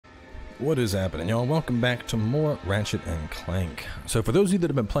What is happening, y'all? Welcome back to more Ratchet and Clank. So for those of you that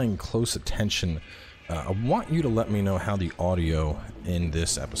have been paying close attention, I want you to let me know how the audio in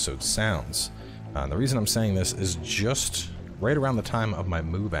this episode sounds. The reason I'm saying this is just right around the time of my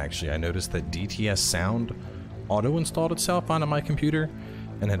move, actually, I noticed that DTS Sound auto-installed itself onto my computer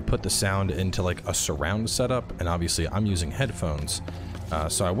and had put the sound into like a surround setup, and obviously I'm using headphones.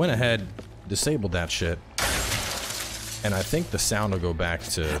 So I went ahead, disabled that shit, and I think the sound will go back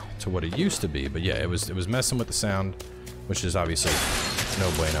to what it used to be. But yeah, it was messing with the sound, which is obviously no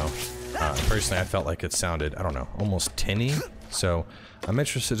bueno. Personally, I felt like it sounded, I don't know, almost tinny. So I'm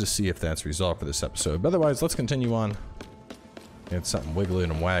interested to see if that's resolved for this episode. But otherwise, let's continue on. It's something wiggling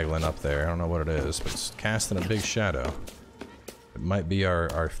and waggling up there. I don't know what it is, but it's casting a big shadow. It might be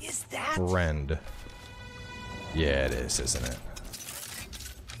our friend. Yeah, it is, isn't it?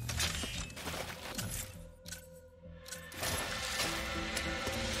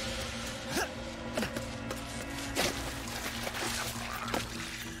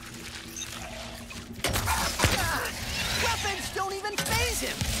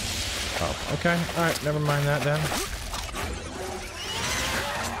 Oh, okay. Alright, never mind that then.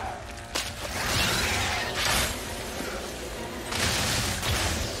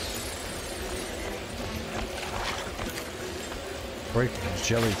 Break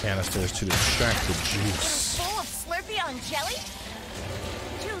jelly canisters to distract the juice. Full of Slurpee on jelly?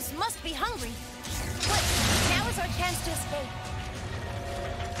 Juice must be hungry. Quick, now is our chance to escape.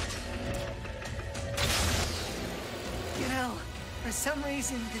 You know, for some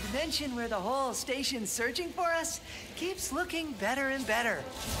reason, the dimension where the whole station's searching for us keeps looking better and better.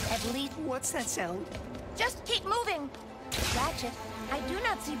 At least, What's that sound? just keep moving. Ratchet, I do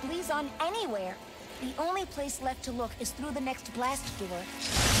not see Blizon anywhere. The only place left to look is through the next blast door.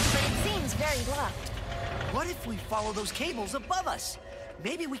 But it seems very locked. What if we follow those cables above us?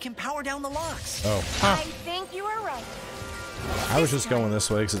 Maybe we can power down the locks. Oh, I huh. think you are right. I was just going this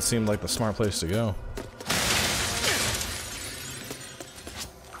way because it seemed like the smart place to go.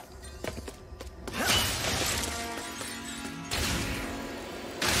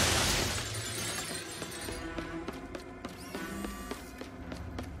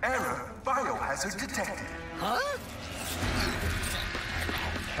 Error. Biohazard detected. Huh?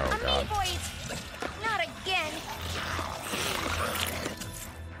 Oh, God. Amoeboids! Not again!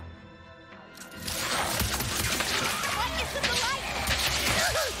 What is with the light?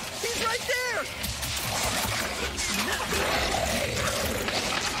 He's right there!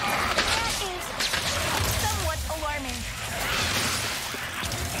 That is somewhat alarming.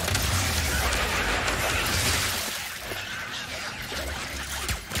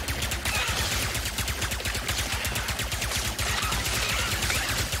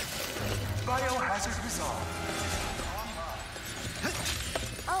 Biohazard resolved.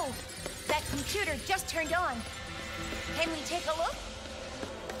 Oh, that computer just turned on. Can we take a look?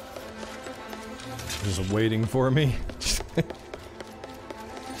 Just waiting for me.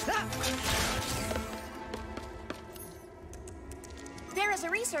 There is a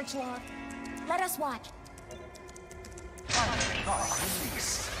research log. Let us watch. Lock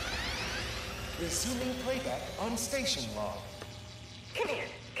release. Resuming playback on station log. Come here!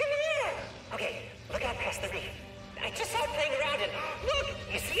 Come here! Okay, look out past the reef. I just saw it playing around and look!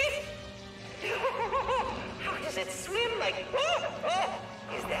 You see it? How does it swim like... Oh!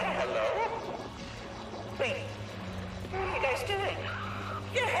 Is that a hello? Wait. What are you guys doing?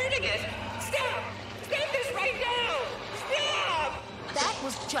 You're hurting it! Stop! Stop this right now! Stop! That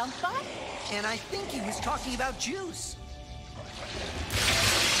was Jumpbot? And I think he was talking about juice.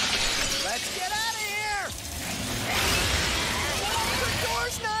 Let's get out of here! The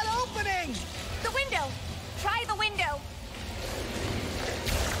door's not opening! The window! Try the window!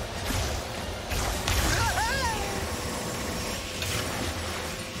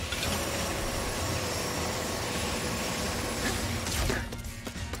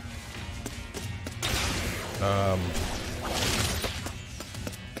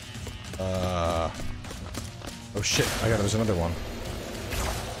 Oh shit, there's another one.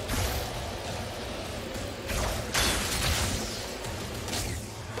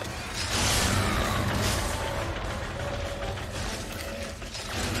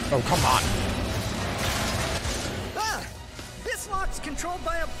 Oh, come on. Ah! This lock's controlled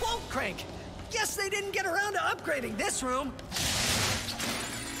by a bolt crank. Guess they didn't get around to upgrading this room.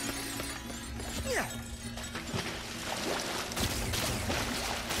 Yeah.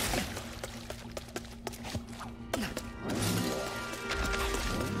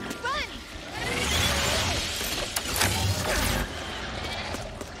 Run!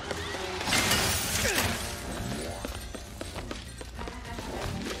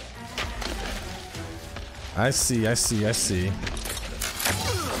 I see, I see, I see.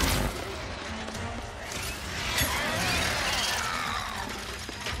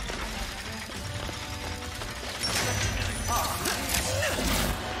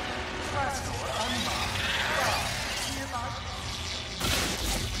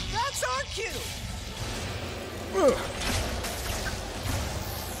 That's our cue.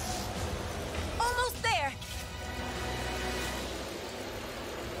 Almost there.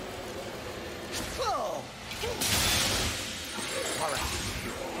 Whoa. All right.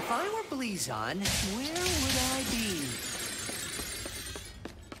 If I were Blizon, where would I be?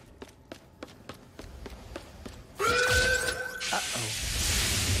 Uh-oh.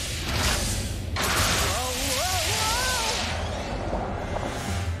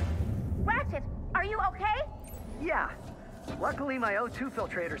 Ratchet, are you okay? Yeah. Luckily, my O2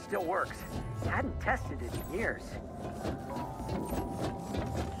 filtrator still works. Hadn't tested it in years.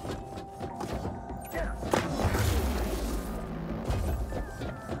 Yeah.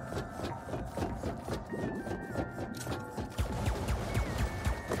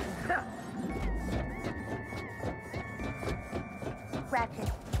 Ratchet,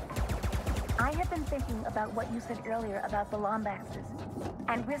 I have been thinking about what you said earlier about the Lombaxes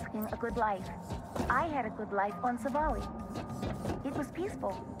and risking a good life. I had a good life on Savali. It was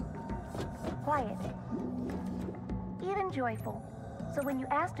peaceful, quiet, even joyful. So when you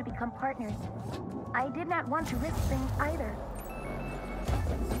asked to become partners, I did not want to risk things either.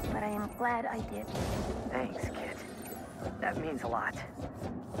 But I am glad I did. Thanks, kid. That means a lot.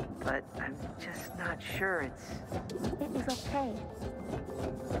 But I'm just not sure it's... It is okay.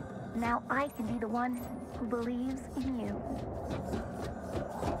 Now I can be the one who believes in you.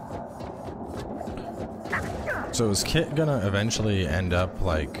 So is Kit gonna eventually end up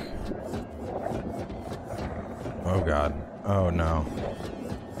like... Oh god. Oh no.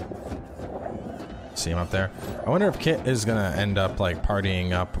 See him up there? I wonder if Kit is gonna end up like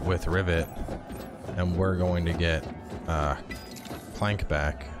partying up with Rivet and we're going to get Clank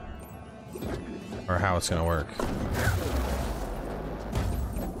back. Or how it's gonna work.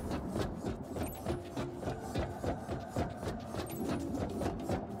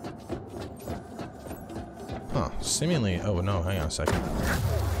 Huh, seemingly... Oh no, hang on a second.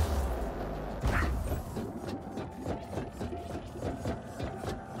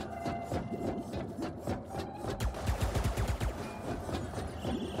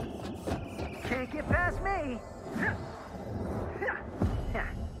 Can't get past me!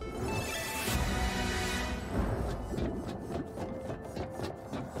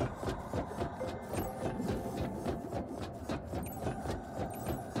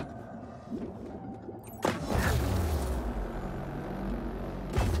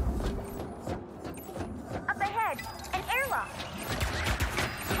 Up ahead, an airlock.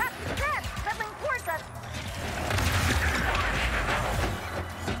 Captain Crab, settling towards us.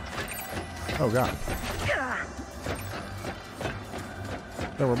 Oh god.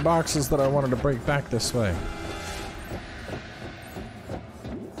 There were boxes that I wanted to break back this way.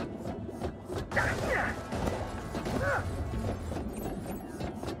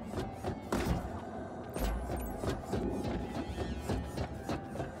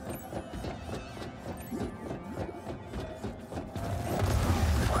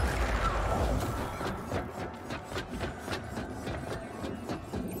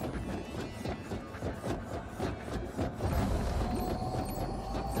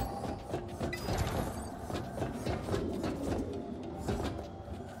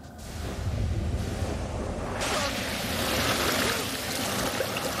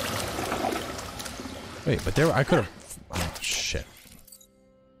 Wait, but there I could have... Oh, shit.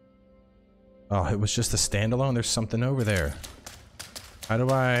 Oh, it was just a standalone? There's something over there. How do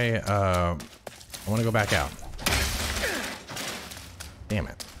I want to go back out. Damn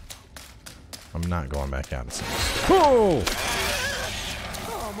it. I'm not going back out. Whoa!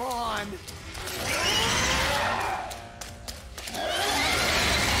 Come on.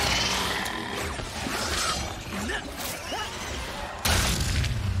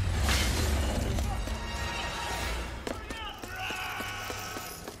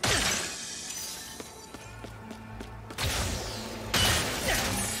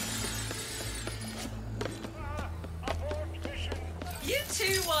 You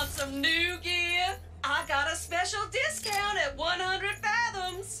two want some new gear? I got a special discount at 100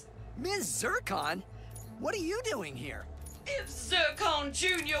 fathoms. Ms. Zircon, what are you doing here? If Zircon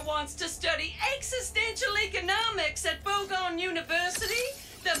Jr. wants to study existential economics at Bogon University,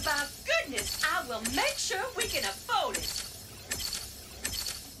 then by goodness, I will make sure we can afford it.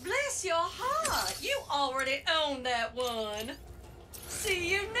 Bless your heart, you already own that one.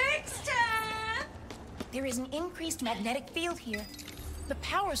 See you next time. There is an increased magnetic field here. The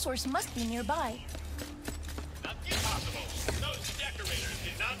power source must be nearby. Not impossible. Those decorators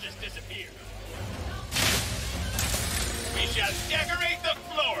did not just disappear. We shall decorate the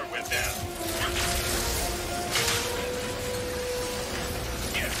floor with them.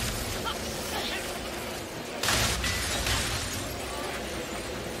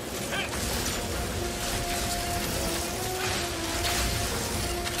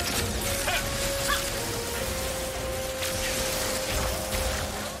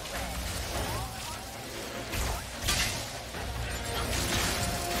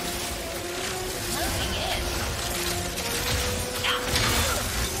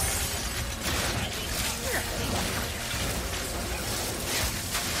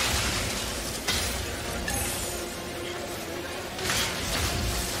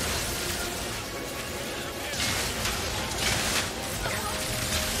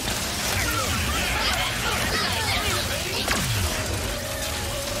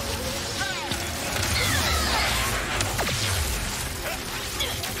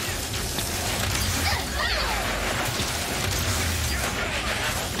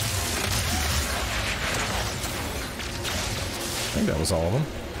 I think that was all of them.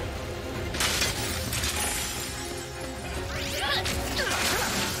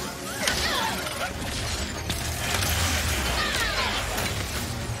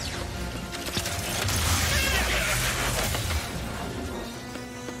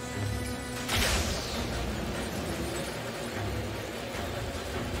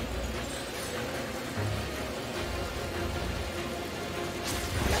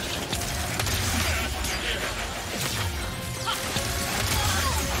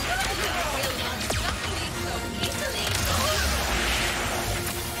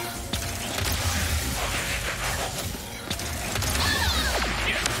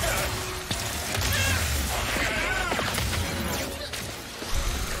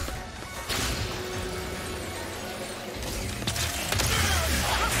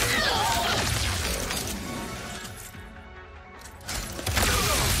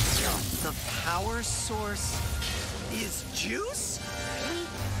 Source is juice?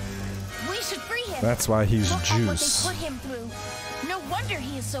 We should free him. That's why he's Look juice. at what they put him through. No wonder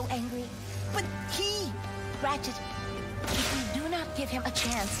he is so angry. But he... Ratchet, if you do not give him a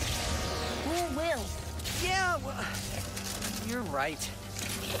chance, who will? Yeah, well, you're right.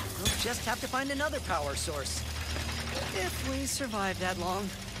 We'll just have to find another power source. If we survive that long.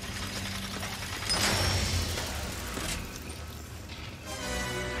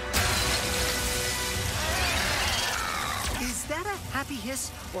 Is that a happy hiss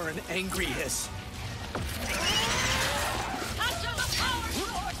or an angry hiss? Capture the power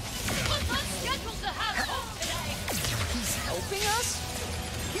source! Was not scheduled to have home today! He's helping us?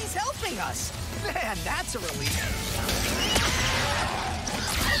 He's helping us! Man, that's a relief.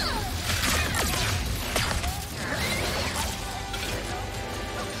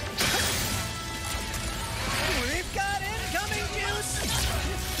 We've got incoming juice!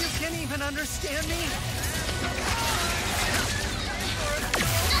 You can't even understand me?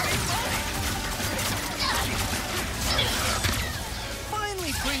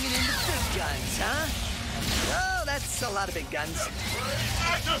 Finally bringing in the big guns, huh? Oh, that's a lot of big guns.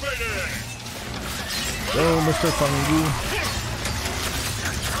 Activated! Go, Mr. Fungi.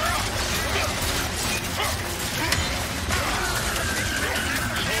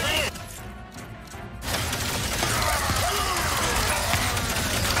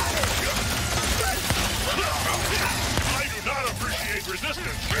 I do not appreciate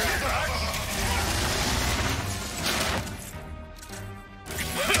resistance.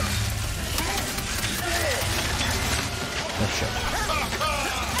 Oh, shit.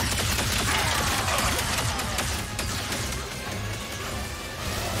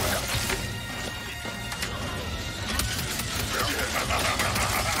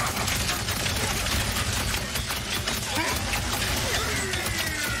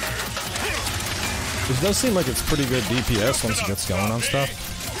 This does seem like it's pretty good DPS once it gets going on stuff.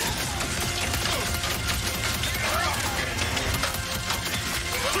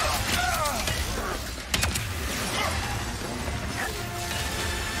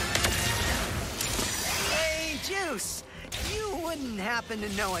 Hey, Juice! You wouldn't happen to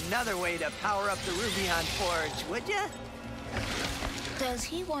know another way to power up the Rubion Forge, would ya? Does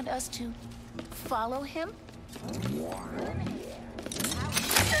he want us to follow him?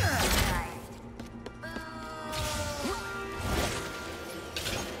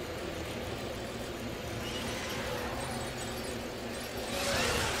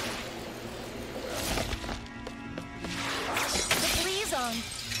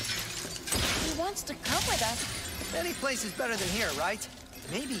 wants to come with us. Any place is better than here, right?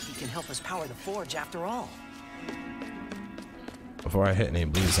 Maybe he can help us power the forge after all. Before I hit any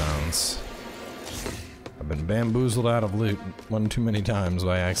blue zones, I've been bamboozled out of loot one too many times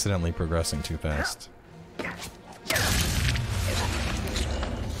by accidentally progressing too fast.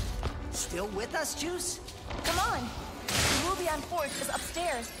 Still with us, Juice? Come on. The Rubion Forge is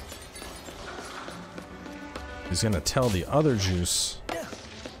upstairs. He's gonna tell the other Juice,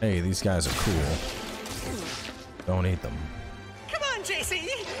 hey, these guys are cool. Don't eat them. Come on, JC!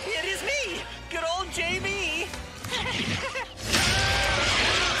 It is me! Good old JB!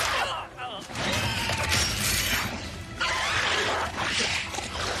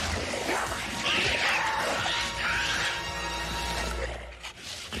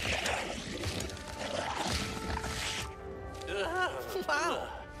 Wow!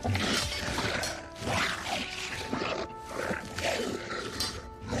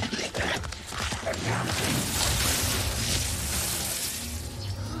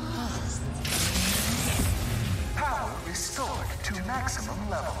 Power restored to maximum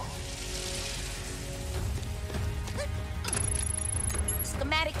level.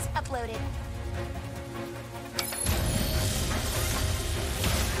 Schematics uploaded.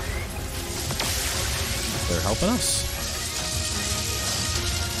 They're helping us.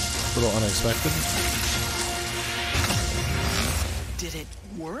 A little unexpected. Did it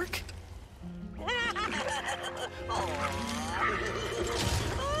work?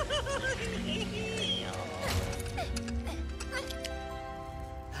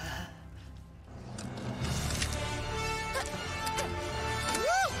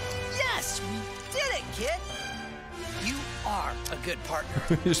 Yes, we did it, kid! You are a good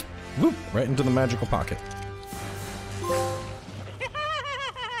partner. Just whoop right into the magical pocket.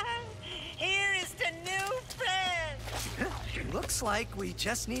 Here is the new friend. Looks like we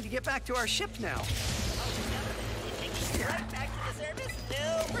just need to get back to our ship now. Right back to the service?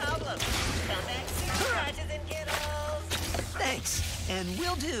 No problem. Come back soon, Ratchets and Kittles. Thanks, and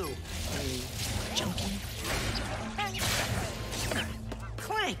we'll do a junkie.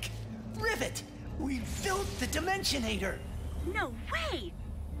 Clank! Rivet! We built the Dimensionator! No way!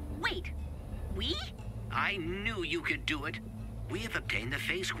 Wait, we? I knew you could do it. We have obtained the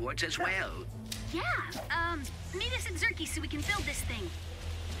phase quartz as well. Yeah, meet us at Zerky so we can build this thing.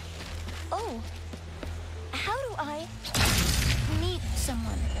 Oh. How do I meet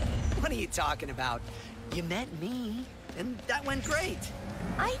someone? What are you talking about? You met me, and that went great.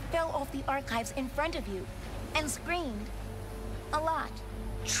 I fell off the archives in front of you and screamed. A lot.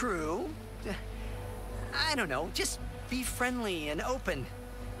 True. I don't know, just be friendly and open.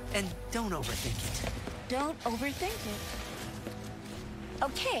 And don't overthink it. Don't overthink it.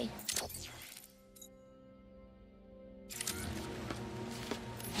 Okay.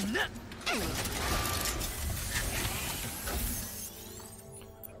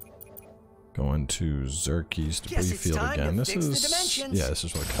 Going to Zerky's debris Guess it's field time to again. This fix the is dimensions. yeah, this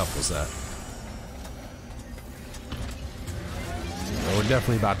is what cup was that. Well, we're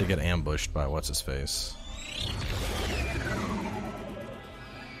definitely about to get ambushed by what's his face.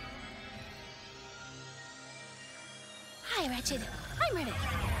 Hi, Ratchet. I'm Rivet.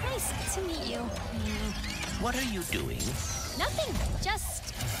 Nice to meet you. What are you doing? Nothing. Just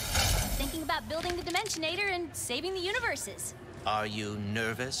thinking about building the Dimensionator and saving the universes. Are you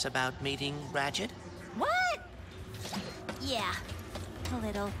nervous about meeting Ratchet? What? Yeah, a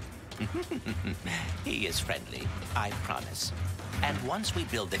little. He is friendly, I promise. And once we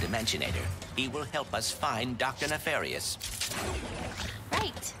build the Dimensionator, he will help us find Dr. Nefarious.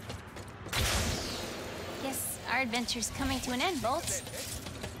 Right. Guess our adventure's coming to an end, Bolts.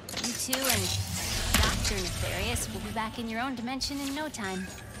 You two and Dr. Nefarious will be back in your own dimension in no time.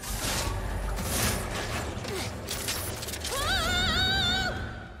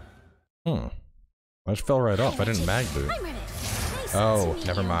 I just fell right off. I didn't mag boot. I'm Rivet. Nice Oh, to meet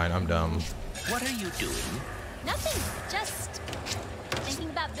never you. mind. I'm dumb. What are you doing? Nothing. Just thinking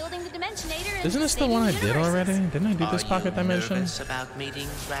about building the Dimensionator and Isn't this the saving one I the did universes. already? Didn't I do this Are pocket you dimension? nervous about meeting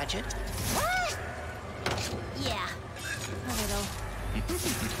Ratchet? What? Yeah, a little.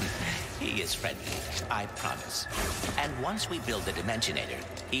 He is friendly, I promise. And once we build the Dimensionator,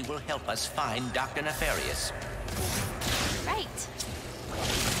 he will help us find Dr. Nefarious. Right.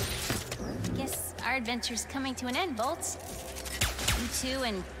 Guess our adventure's coming to an end, Bolts. You two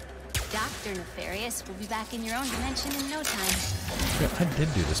and Dr. Nefarious will be back in your own dimension in no time. Yeah, I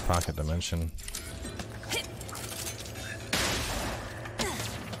did do this pocket dimension.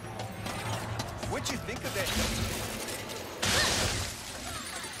 What'd you think of that?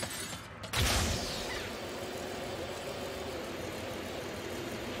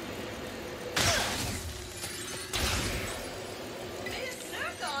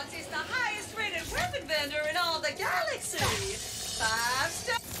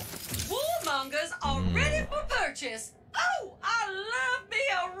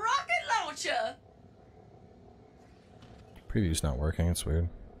 Preview's not working. It's weird.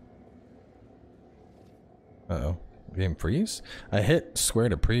 Uh-oh. Game freeze? I hit square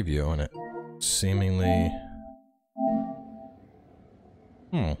to preview and it seemingly...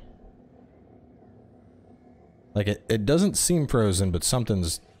 Like it doesn't seem frozen, but something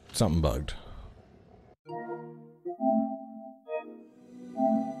bugged.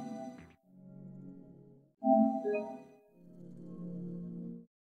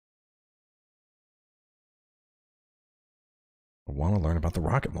 I want to learn about the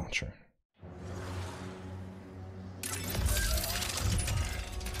rocket launcher.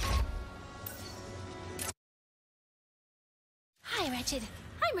 Hi, Ratchet.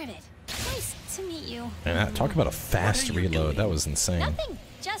 I'm Rivet. Nice to meet you. And talk about a fast reload. That was insane. Nothing.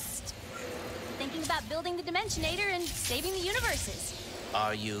 Just thinking about building the Dimensionator and saving the universes.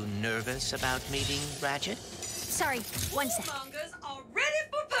 Are you nervous about meeting Ratchet? Sorry, one sec. Warmongers are ready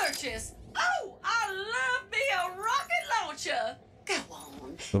for purchase. Oh, I love me a rocket launcher. Go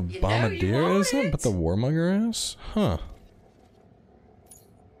on. The Bombardier isn't, but the Warmonger is? Huh.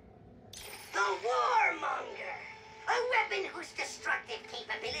 The Warmonger! A weapon whose destructive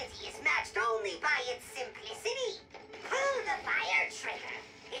capability is matched only by its simplicity. Pull the fire trigger.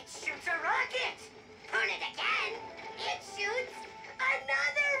 It shoots a rocket. Pull it again. It shoots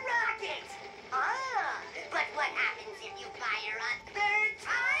another rocket. Ah, but what happens if you fire a third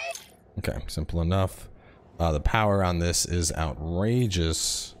time? Okay, simple enough. The power on this is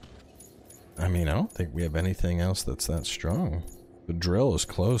outrageous. I mean, I don't think we have anything else that's that strong. The drill is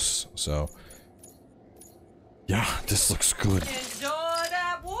close, so... Yeah, this looks good. Enjoy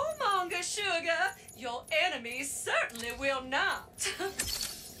that warmonger, sugar. Your enemies certainly will not.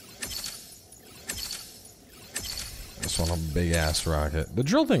 This one, a big-ass rocket. The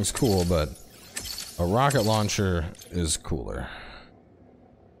drill thing's cool, but a rocket launcher is cooler.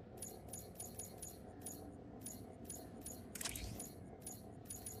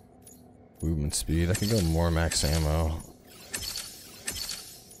 Movement speed. I could go more max ammo.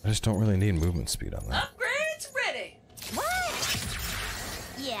 I just don't really need movement speed on that. Upgrades ready. What?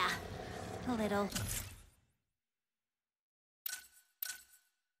 Yeah, a little.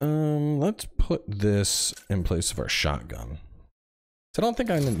 Let's put this in place of our shotgun. So I don't think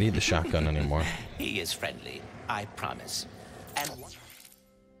I need the shotgun anymore. He is friendly, I promise. And once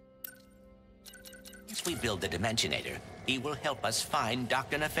we build the Dimensionator, he will help us find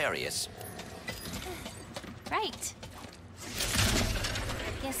Dr. Nefarious. Right.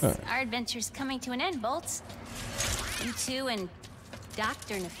 Guess our adventure's coming to an end, Bolts. You two and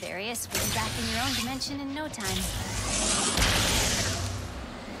Dr. Nefarious will be back in your own dimension in no time.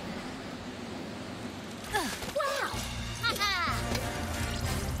 Wow! Haha!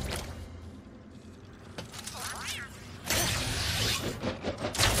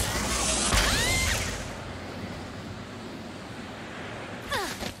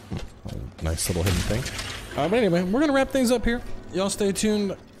 Nice little hidden thing. But anyway, we're gonna wrap things up here. Y'all stay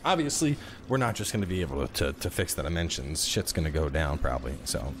tuned. Obviously, we're not just gonna be able to fix the dimensions. Shit's gonna go down probably.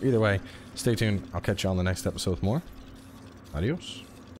 So either way, stay tuned. I'll catch you on the next episode with more. Adios.